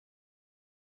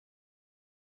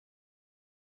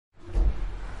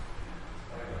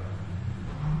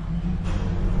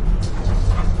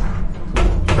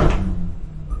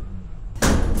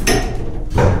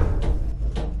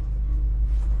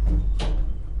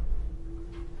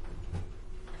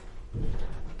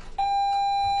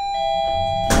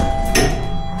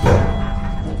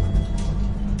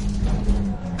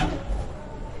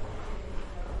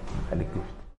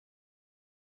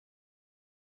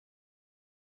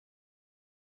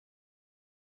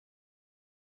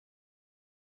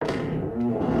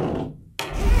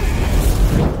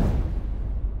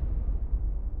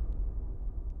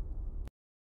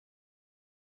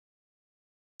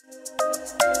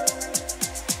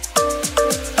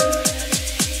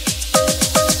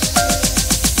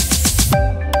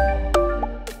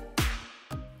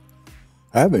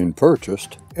Having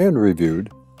purchased and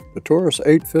reviewed the Taurus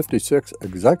 856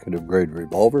 Executive Grade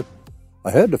revolver,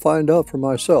 I had to find out for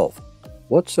myself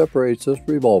what separates this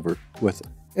revolver with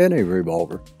any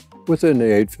revolver within the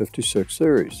 856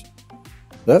 series.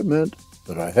 That meant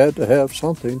that I had to have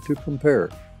something to compare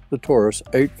the Taurus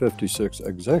 856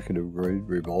 Executive Grade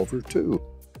revolver to.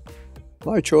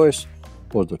 My choice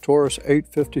was the Taurus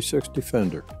 856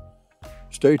 Defender.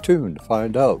 Stay tuned to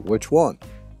find out which one,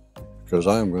 because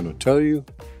I am going to tell you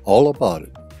all about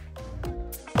it.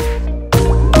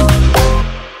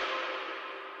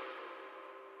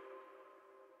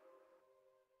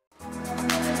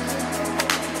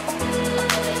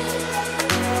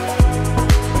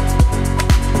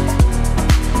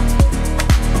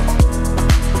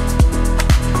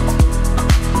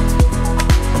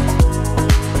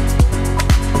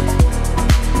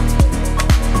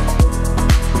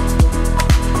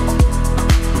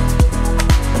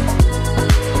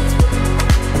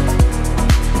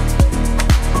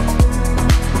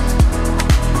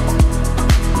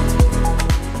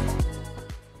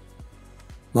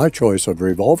 My choice of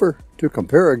revolver to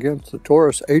compare against the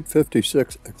Taurus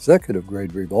 856 Executive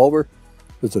Grade revolver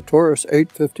is the Taurus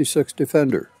 856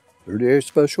 Defender, 38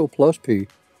 Special Plus P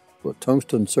with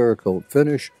Tungsten Cerakote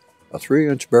finish, a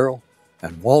 3-inch barrel,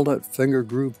 and walnut finger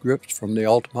groove grips from the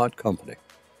Altamont Company.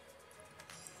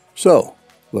 So,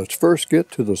 let's first get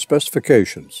to the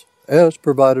specifications, as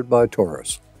provided by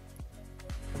Taurus.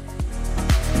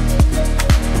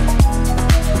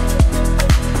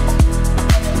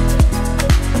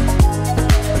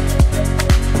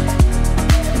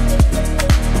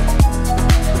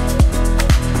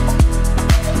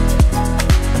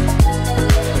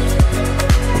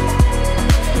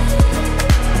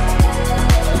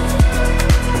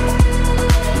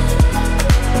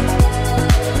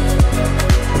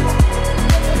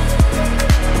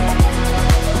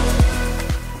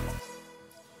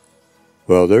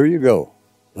 Well, there you go.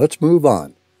 Let's move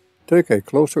on. Take a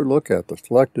closer look at the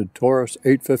selected Taurus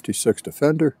 856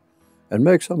 Defender and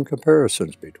make some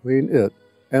comparisons between it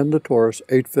and the Taurus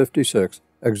 856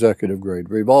 Executive Grade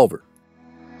revolver.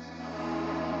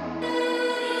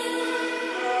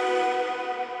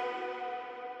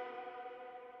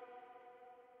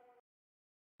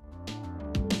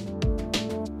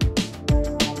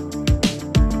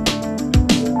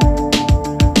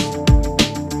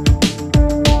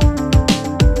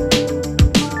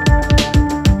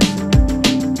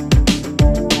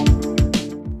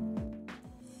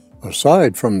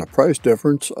 Aside from the price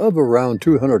difference of around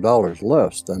 $200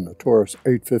 less than the Taurus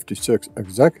 856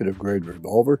 Executive Grade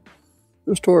revolver,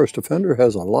 this Taurus Defender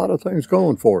has a lot of things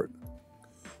going for it.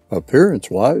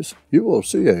 Appearance-wise, you will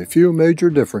see a few major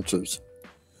differences.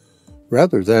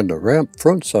 Rather than the ramped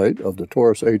front sight of the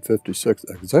Taurus 856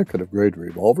 Executive Grade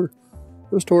revolver,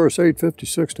 this Taurus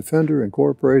 856 Defender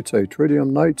incorporates a tritium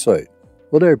night sight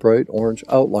with a bright orange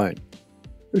outline.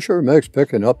 It sure makes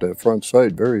picking up that front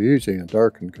sight very easy in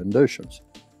darkened conditions,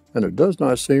 and it does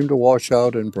not seem to wash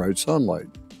out in bright sunlight.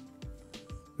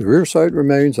 The rear sight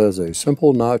remains as a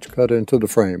simple notch cut into the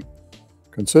frame.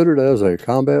 Considered as a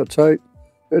combat sight,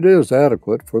 it is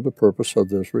adequate for the purpose of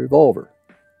this revolver,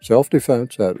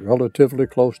 self-defense at relatively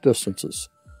close distances.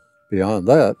 Beyond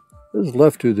that, it is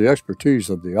left to the expertise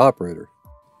of the operator.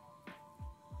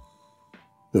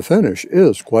 The finish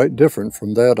is quite different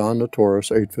from that on the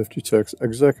Taurus 856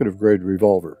 Executive Grade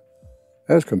revolver.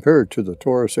 As compared to the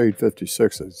Taurus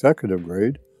 856 Executive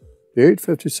Grade, the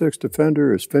 856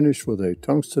 Defender is finished with a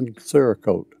Tungsten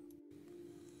Cerakote.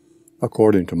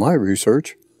 According to my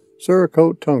research,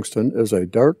 Cerakote tungsten is a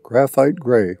dark graphite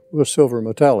gray with silver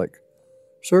metallic.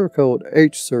 Cerakote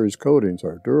H-series coatings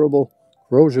are durable,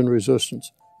 corrosion resistant,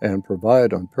 and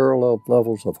provide unparalleled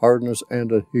levels of hardness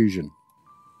and adhesion.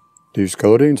 These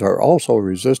coatings are also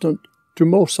resistant to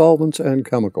most solvents and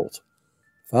chemicals.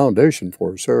 The foundation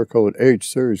for Cerakote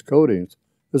H-series coatings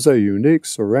is a unique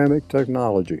ceramic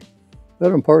technology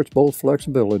that imparts both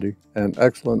flexibility and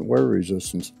excellent wear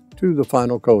resistance to the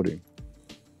final coating.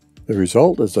 The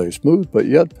result is a smooth but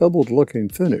yet pebbled-looking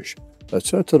finish that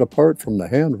sets it apart from the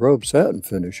hand-rubbed satin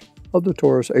finish of the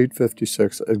Taurus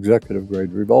 856 Executive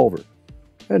Grade revolver,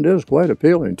 and is quite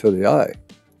appealing to the eye.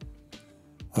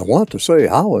 I want to say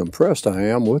how impressed I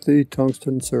am with the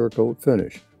Tungsten Cerakote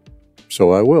finish.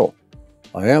 So I will.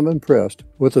 I am impressed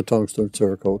with the Tungsten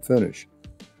Cerakote finish.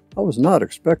 I was not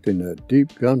expecting that deep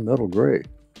gunmetal gray,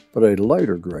 but a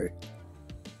lighter gray.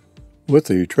 With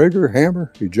the trigger,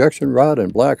 hammer, ejection rod,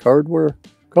 and black hardware,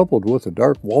 coupled with the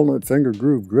dark walnut finger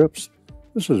groove grips,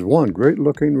 this is one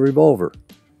great-looking revolver.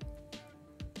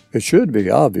 It should be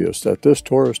obvious that this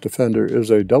Taurus Defender is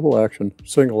a double-action,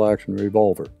 single-action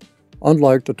revolver.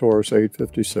 unlike the Taurus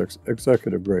 856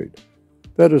 Executive Grade.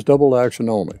 That is double action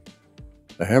only.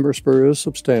 The hammer spur is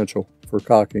substantial for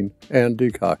cocking and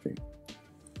decocking.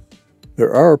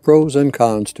 There are pros and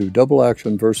cons to double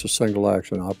action versus single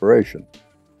action operation.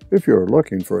 If you are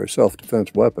looking for a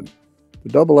self-defense weapon, the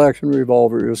double action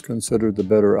revolver is considered the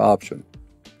better option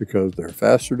because they're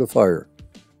faster to fire,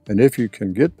 and if you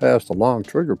can get past the long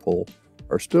trigger pull,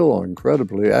 are still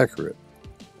incredibly accurate.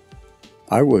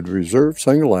 I would reserve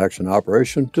single action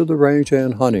operation to the range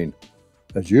and hunting,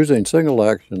 as using single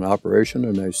action operation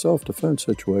in a self-defense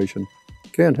situation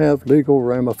can have legal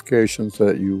ramifications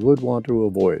that you would want to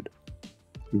avoid.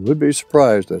 You would be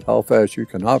surprised at how fast you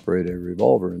can operate a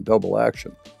revolver in double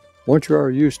action once you are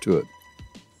used to it.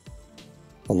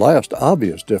 The last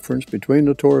obvious difference between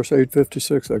the Taurus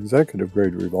 856 Executive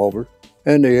Grade revolver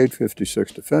and the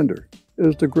 856 Defender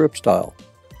is the grip style.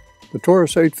 The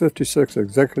Taurus 856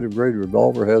 Executive Grade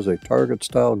revolver has a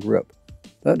target-style grip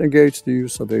that negates the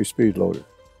use of a speed loader,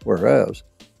 whereas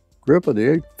grip of the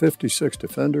 856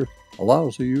 Defender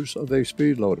allows the use of a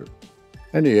speed loader,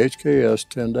 and the HKS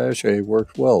 10-A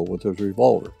works well with this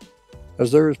revolver,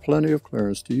 as there is plenty of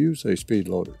clearance to use a speed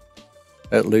loader,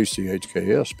 at least the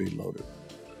HKS speed loader.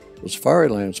 The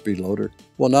Safariland speed loader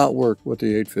will not work with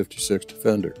the 856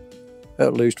 Defender,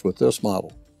 at least with this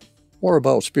model. More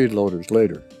about speed loaders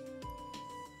later.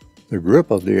 The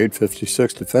grip of the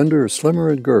 856 Defender is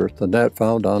slimmer in girth than that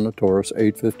found on the Taurus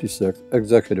 856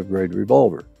 Executive Grade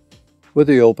revolver, with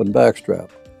the open backstrap,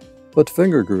 but the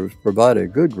finger grooves provide a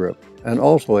good grip and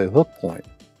also a hook point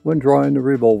when drawing the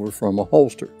revolver from a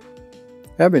holster.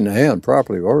 Having the hand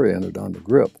properly oriented on the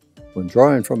grip when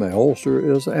drawing from a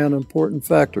holster is an important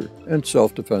factor in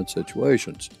self-defense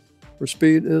situations, where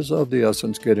speed is of the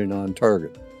essence getting on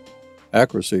target.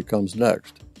 Accuracy comes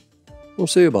next. We'll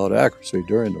see about accuracy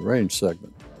during the range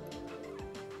segment.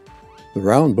 The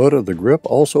round butt of the grip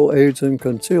also aids in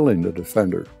concealing the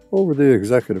Defender over the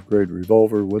Executive Grade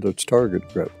revolver with its target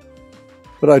grip,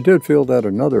 but I did feel that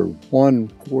another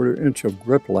 1/4 inch of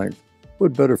grip length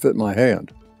would better fit my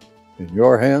hand. In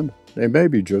your hand, they may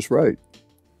be just right.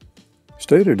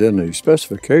 Stated in the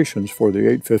specifications for the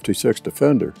 856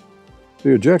 Defender,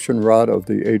 the ejection rod of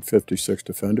the 856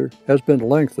 Defender has been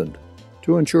lengthened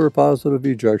to ensure positive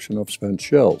ejection of spent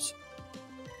shells.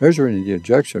 Measuring the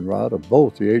ejection rod of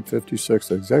both the 856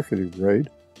 Executive Grade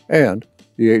and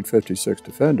the 856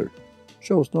 Defender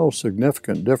shows no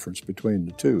significant difference between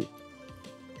the two.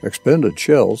 Expended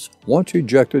shells, once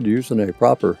ejected using a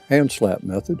proper hand slap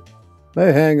method,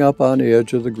 may hang up on the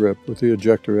edge of the grip with the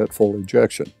ejector at full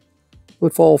ejection,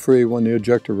 but fall free when the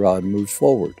ejector rod moves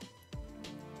forward.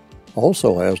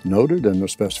 Also, as noted in the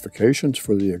specifications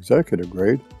for the Executive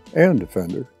Grade and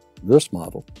Defender, this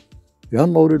model, the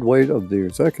unloaded weight of the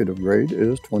Executive Grade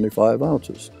is 25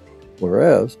 ounces,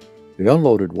 whereas the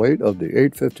unloaded weight of the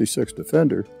 856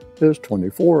 Defender is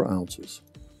 24 ounces.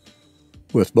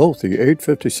 With both the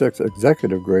 856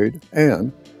 Executive Grade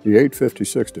and the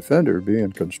 856 Defender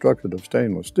being constructed of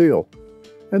stainless steel,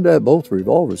 and that both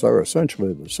revolvers are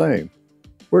essentially the same,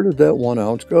 where did that 1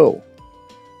 ounce go?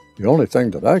 The only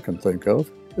thing that I can think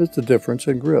of is the difference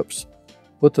in grips,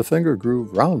 with the finger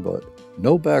groove round butt,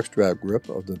 no backstrap grip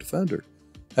of the Defender,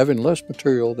 having less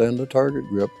material than the target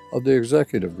grip of the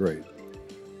Executive Grade.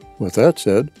 With that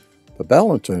said, the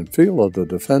balance and feel of the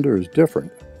Defender is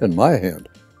different, in my hand,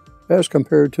 as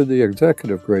compared to the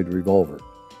Executive Grade revolver.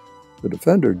 The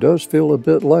Defender does feel a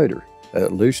bit lighter,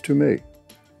 at least to me.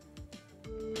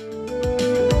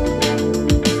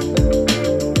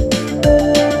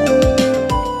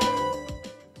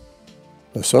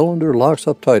 The cylinder locks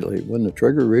up tightly when the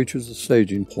trigger reaches the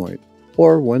staging point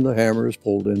or when the hammer is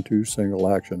pulled into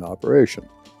single-action operation.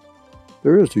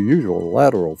 There is the usual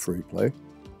lateral free play,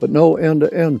 but no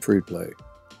end-to-end free play.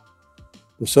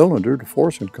 The cylinder to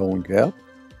forcing cone gap,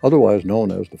 otherwise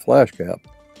known as the flash gap,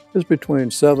 is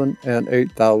between 7 and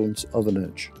 8 thousandths of an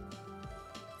inch.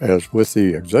 As with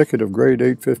the Executive Grade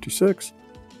 856,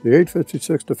 the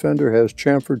 856 Defender has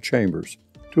chamfered chambers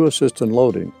to assist in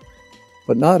loading,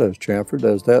 but not as chamfered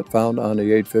as that found on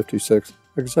the 856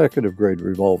 Executive Grade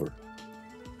revolver.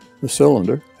 The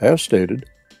cylinder, as stated,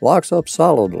 locks up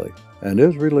solidly and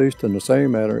is released in the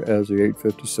same manner as the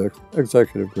 856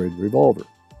 Executive Grade revolver.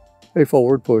 A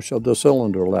forward push of the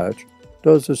cylinder latch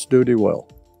does its duty well.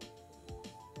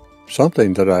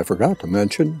 Something that I forgot to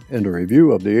mention in the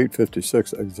review of the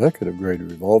 856 Executive Grade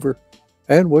revolver,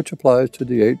 and which applies to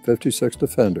the 856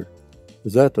 Defender,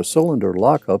 is that the cylinder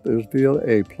lockup is via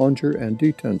a plunger and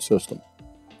detent system.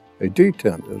 A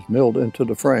detent is milled into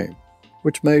the frame,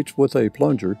 which mates with a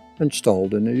plunger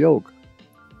installed in the yoke.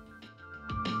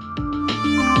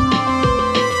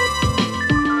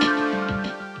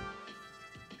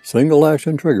 Single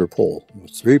action trigger pull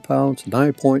was 3 pounds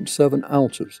 9.7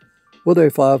 ounces with a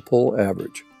 5-pull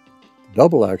average.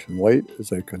 Double action weight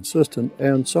is a consistent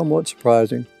and somewhat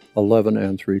surprising 11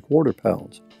 3/4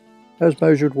 pounds, as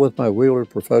measured with my Wheeler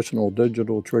Professional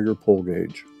Digital Trigger Pull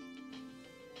Gauge.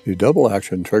 The double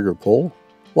action trigger pull,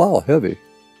 while heavy,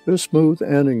 is smooth,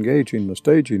 and engaging the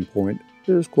staging point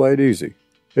is quite easy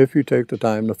if you take the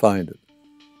time to find it.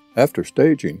 After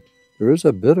staging, there is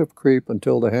a bit of creep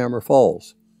until the hammer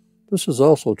falls. This is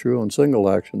also true in single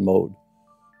action mode.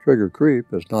 Trigger creep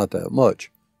is not that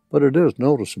much, but it is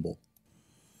noticeable.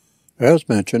 As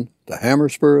mentioned, the hammer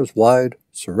spur is wide,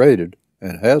 serrated,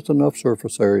 and has enough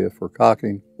surface area for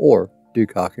cocking or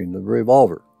decocking the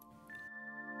revolver.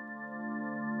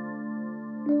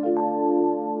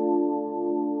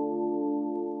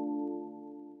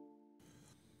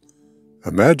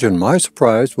 Imagine my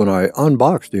surprise when I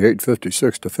unboxed the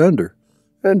 856 Defender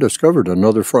and discovered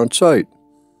another front sight.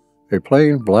 A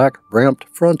plain black ramped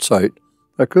front sight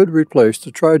that could replace the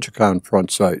Trijicon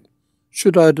front sight,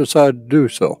 should I decide to do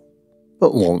so,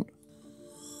 but won't.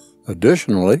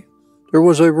 Additionally, there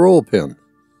was a roll pin.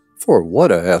 For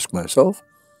what, I asked myself.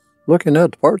 Looking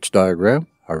at the parts diagram,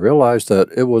 I realized that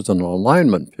it was an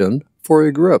alignment pin for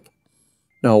a grip.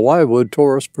 Now, why would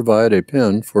Taurus provide a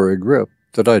pin for a grip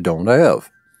that I don't have?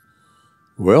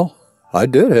 Well, I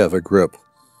did have a grip.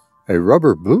 A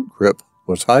rubber boot grip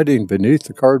was hiding beneath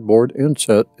the cardboard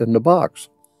inset in the box.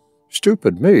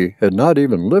 Stupid me had not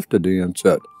even lifted the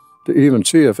inset to even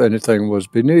see if anything was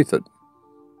beneath it.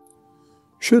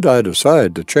 Should I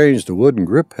decide to change the wooden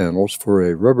grip handles for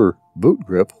a rubber boot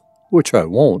grip, which I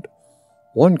won't,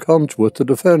 one comes with the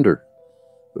Defender.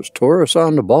 Is Taurus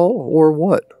on the ball or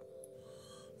what?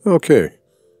 Okay,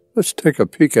 let's take a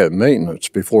peek at maintenance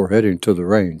before heading to the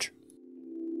range.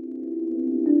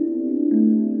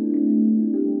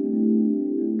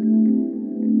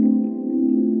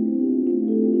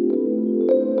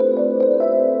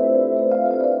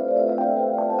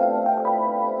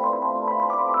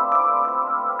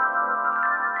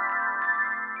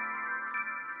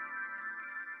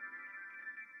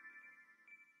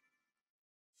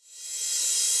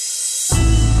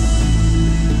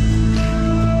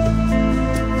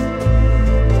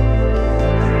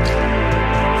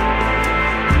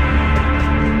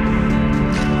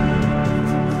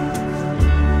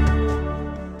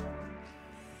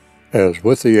 As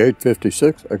with the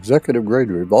 856 Executive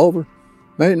Grade Revolver,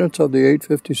 maintenance of the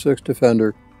 856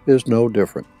 Defender is no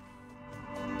different.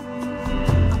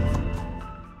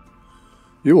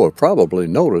 You will probably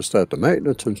notice that the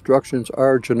maintenance instructions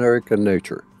are generic in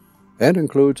nature and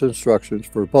includes instructions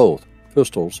for both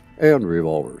pistols and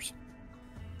revolvers.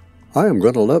 I am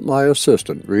going to let my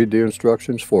assistant read the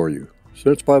instructions for you,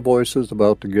 since my voice is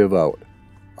about to give out.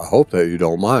 I hope that you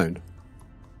don't mind.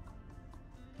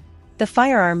 The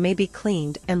firearm may be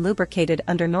cleaned and lubricated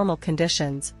under normal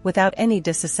conditions without any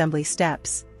disassembly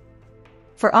steps.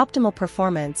 For optimal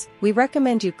performance, we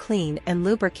recommend you clean and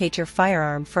lubricate your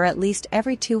firearm for at least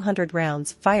every 200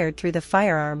 rounds fired through the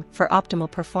firearm for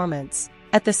optimal performance.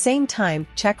 At the same time,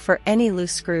 check for any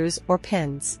loose screws or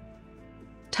pins.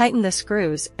 Tighten the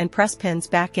screws and press pins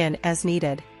back in as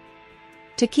needed.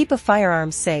 To keep a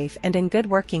firearm safe and in good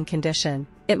working condition,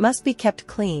 it must be kept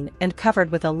clean and covered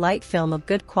with a light film of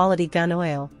good quality gun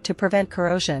oil to prevent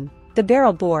corrosion. The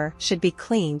barrel bore should be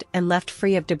cleaned and left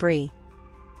free of debris.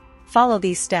 Follow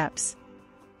these steps.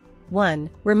 1.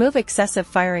 Remove excessive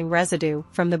firing residue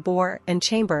from the bore and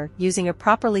chamber using a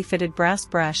properly fitted brass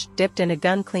brush dipped in a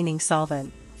gun cleaning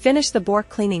solvent. Finish the bore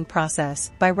cleaning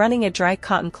process by running a dry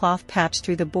cotton cloth patch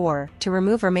through the bore to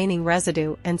remove remaining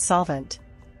residue and solvent.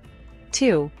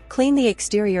 2. Clean the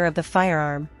exterior of the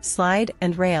firearm, slide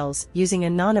and rails using a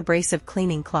non-abrasive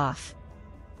cleaning cloth.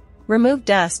 Remove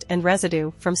dust and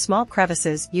residue from small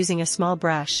crevices using a small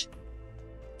brush.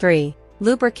 3.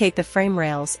 Lubricate the frame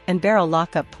rails and barrel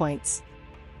lockup points.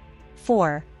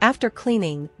 4. After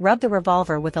cleaning, rub the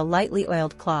revolver with a lightly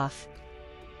oiled cloth.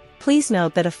 Please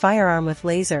note that a firearm with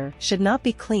laser should not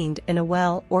be cleaned in a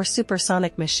well or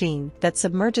supersonic machine that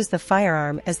submerges the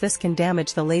firearm, as this can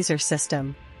damage the laser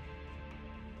system.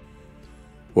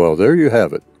 Well, there you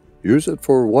have it. Use it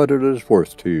for what it is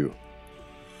worth to you.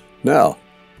 Now,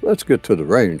 let's get to the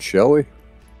range, shall we?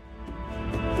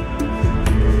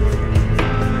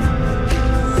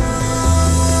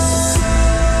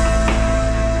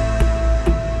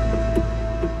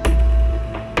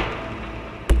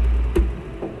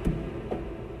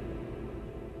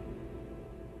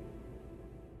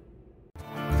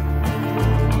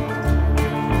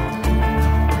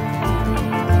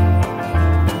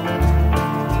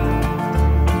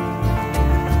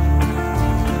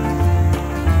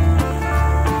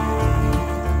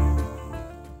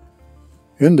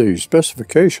 In the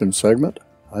specification segment,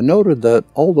 I noted that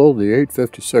although the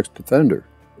 856 Defender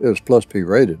is plus P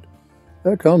rated,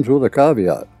 that comes with a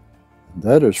caveat.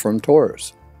 That is from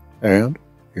Taurus. And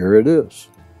here it is.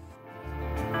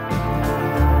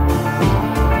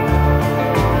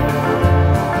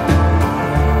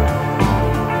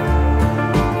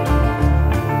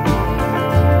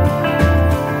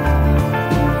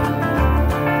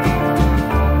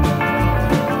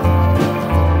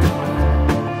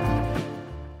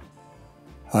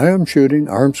 I am shooting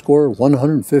Arm Score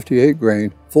 158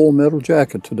 grain full metal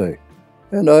jacket today,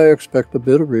 and I expect a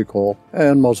bit of recoil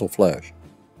and muzzle flash,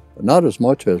 but not as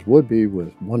much as would be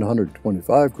with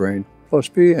 125 grain plus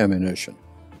P ammunition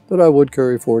that I would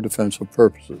carry for defensive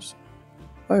purposes.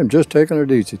 I am just taking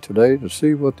it easy today to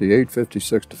see what the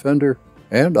 856 Defender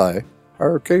and I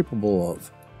are capable of.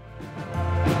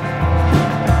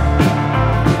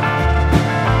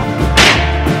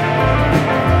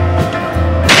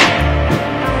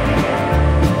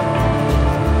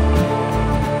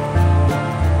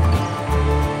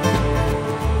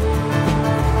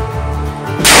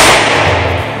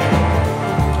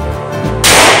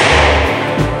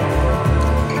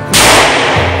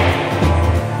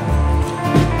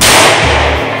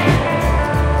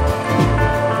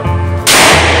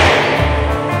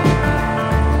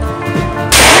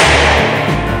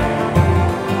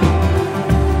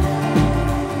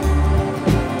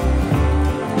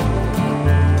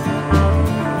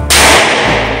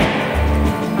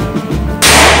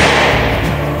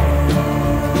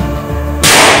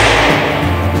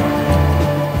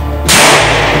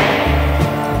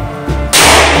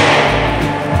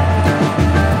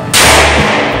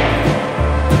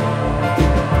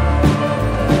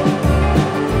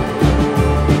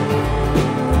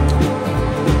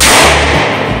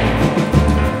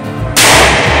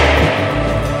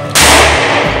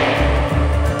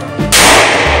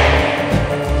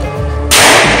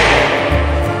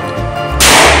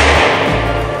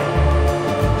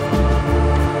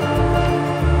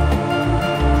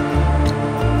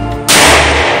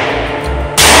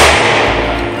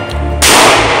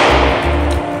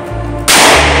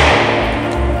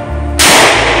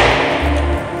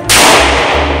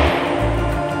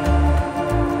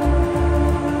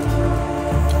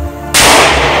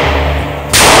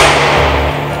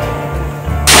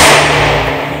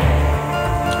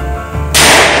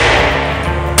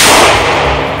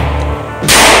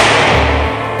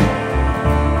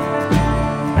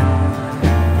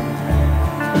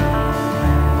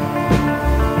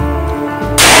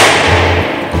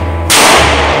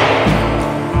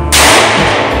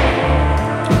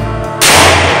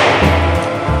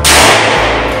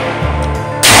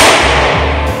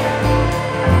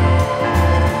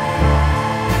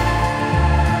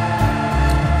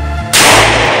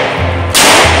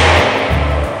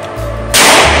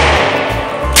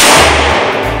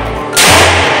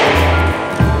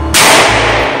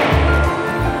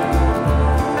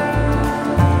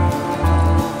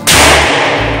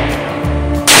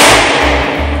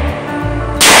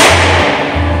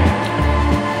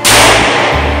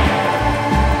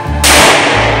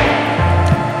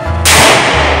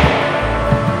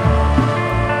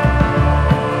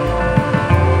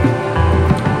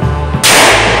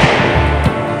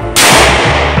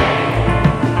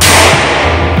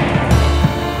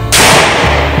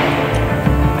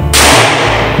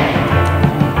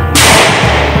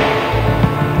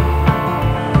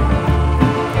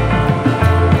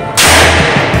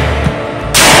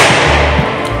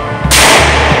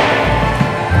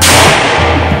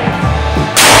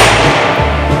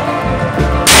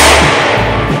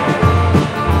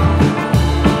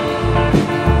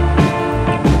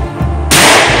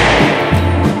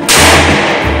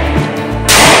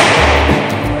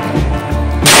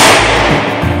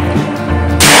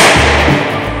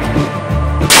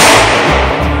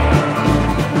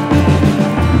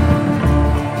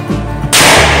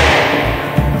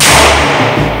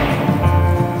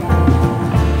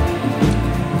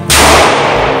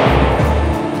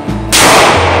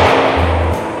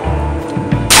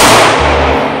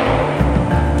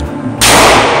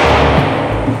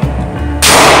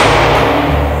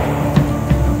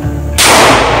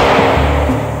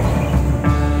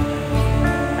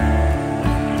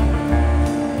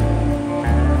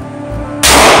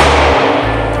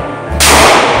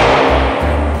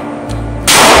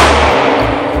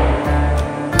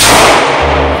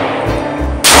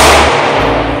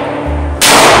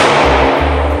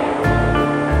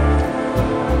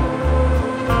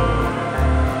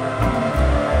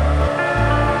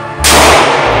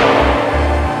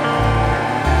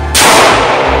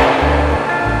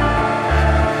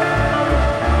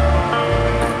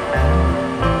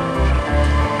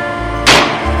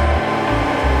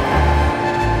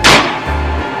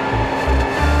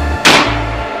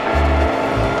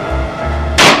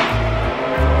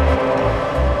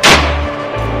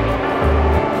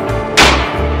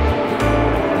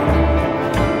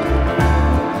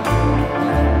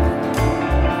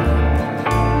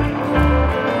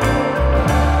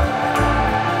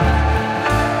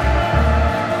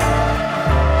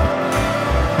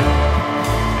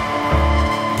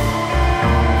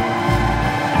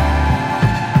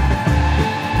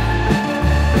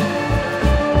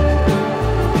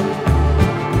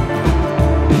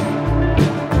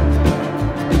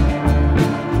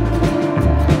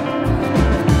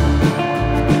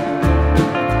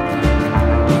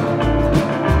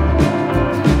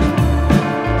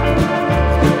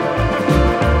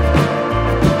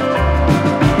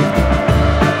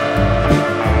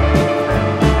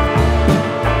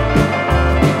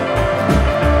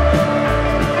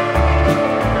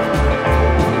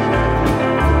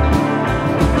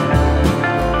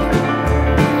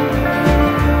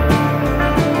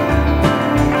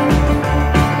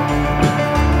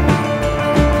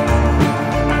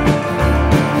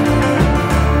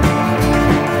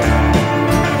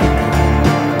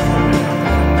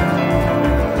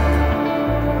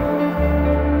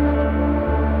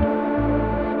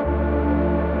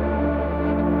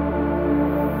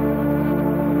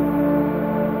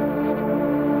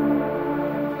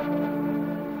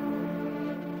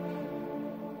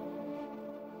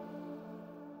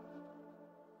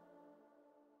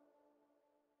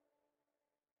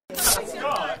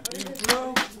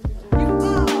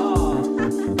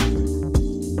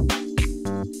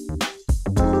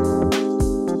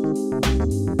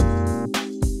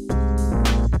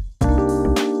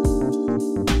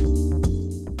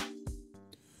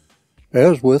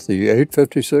 As with the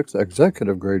 856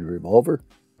 Executive Grade revolver,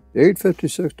 the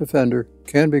 856 Defender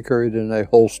can be carried in a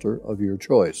holster of your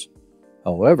choice.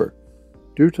 However,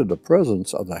 due to the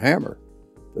presence of the hammer,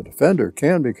 the Defender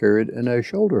can be carried in a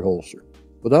shoulder holster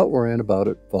without worrying about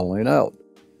it falling out.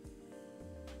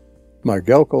 My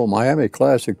Galco Miami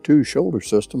Classic 2 shoulder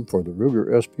system for the Ruger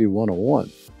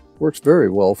SP101 works very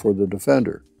well for the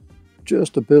Defender,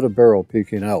 just a bit of barrel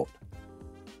peeking out.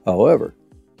 However,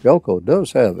 Galco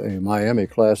does have a Miami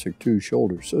Classic 2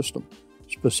 shoulder system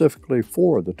specifically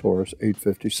for the Taurus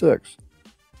 856,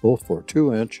 both for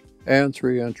 2-inch and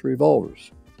 3-inch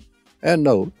revolvers. And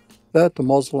note that the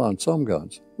muzzle on some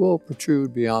guns will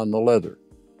protrude beyond the leather.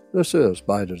 This is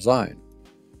by design.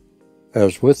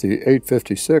 As with the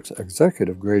 856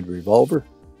 Executive Grade revolver,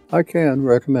 I can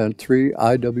recommend 3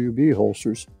 IWB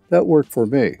holsters that work for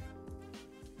me.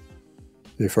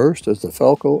 The first is the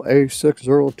Falco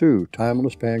A602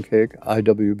 Timeless Pancake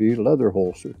IWB leather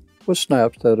holster with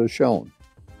snaps that is shown,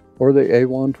 or the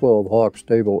A112 Hawk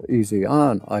Stable Easy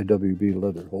On IWB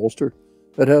leather holster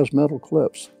that has metal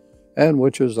clips and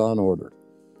which is on order.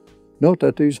 Note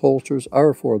that these holsters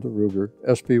are for the Ruger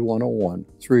SP101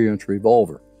 3-inch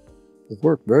revolver, will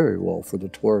work very well for the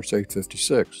Taurus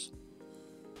 856.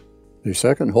 The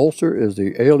second holster is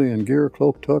the Alien Gear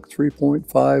Cloak Tuck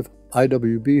 3.5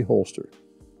 IWB holster.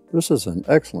 This is an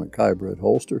excellent hybrid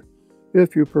holster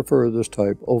if you prefer this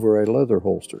type over a leather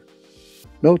holster.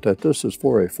 Note that this is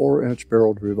for a 4-inch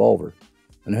barreled revolver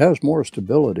and has more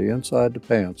stability inside the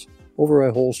pants over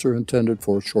a holster intended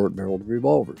for short-barreled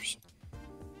revolvers.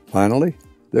 Finally,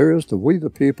 there is the We the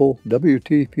People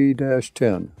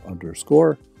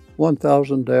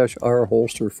WTP-10_1000-R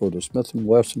holster for the Smith &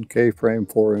 Wesson K-frame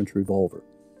 4-inch revolver.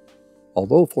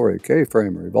 Although for a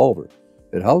K-frame revolver,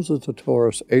 it houses the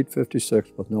Taurus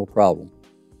 856 with no problem.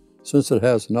 Since it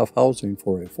has enough housing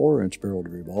for a 4-inch barreled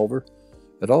revolver,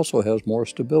 it also has more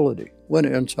stability when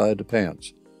inside the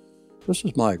pants. This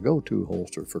is my go-to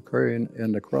holster for carrying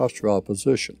in the cross-draw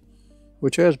position,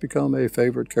 which has become a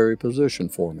favorite carry position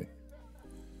for me.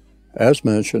 As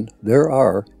mentioned, there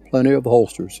are plenty of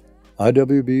holsters,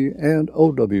 IWB and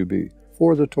OWB,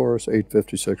 for the Taurus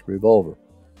 856 revolver.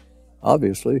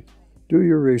 Obviously, do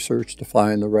your research to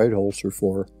find the right holster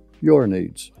for your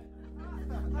needs.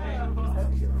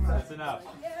 That's enough.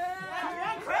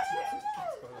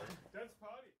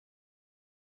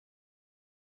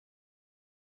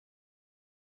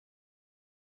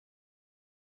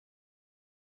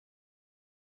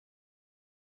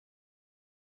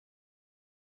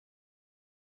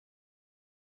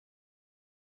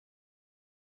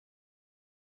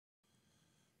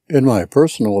 In my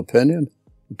personal opinion,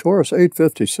 the Taurus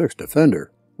 856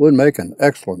 Defender would make an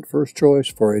excellent first choice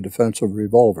for a defensive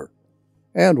revolver,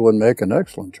 and would make an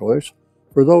excellent choice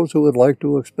for those who would like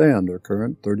to expand their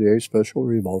current .38 Special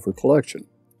revolver collection.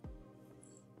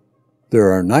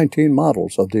 There are 19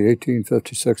 models of the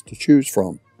 1856 to choose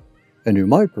from, and you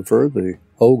might prefer the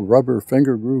Hogue rubber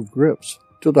finger groove grips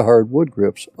to the hard wood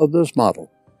grips of this model,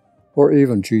 or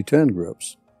even G10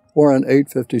 grips, or an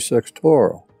 856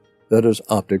 Toro that is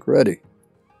optic ready.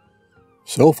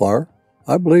 So far,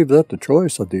 I believe that the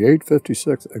choice of the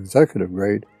 856 Executive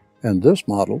Grade and this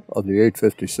model of the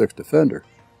 856 Defender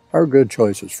are good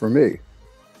choices for me.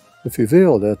 If you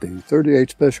feel that the .38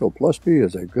 Special Plus B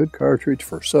is a good cartridge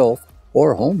for self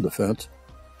or home defense,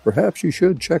 perhaps you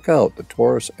should check out the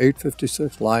Taurus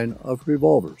 856 line of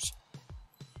revolvers.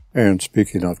 And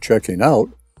speaking of checking out,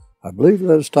 I believe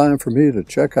that it's time for me to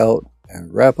check out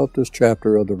and wrap up this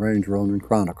chapter of the Range Ronin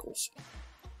Chronicles.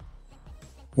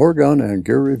 More gun and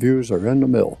gear reviews are in the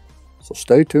mill, so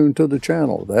stay tuned to the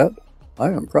channel that, I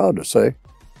am proud to say,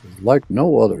 is like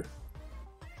no other.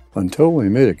 Until we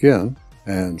meet again,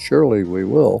 and surely we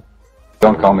will.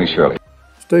 Don't call me Shirley.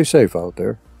 Stay safe out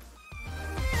there.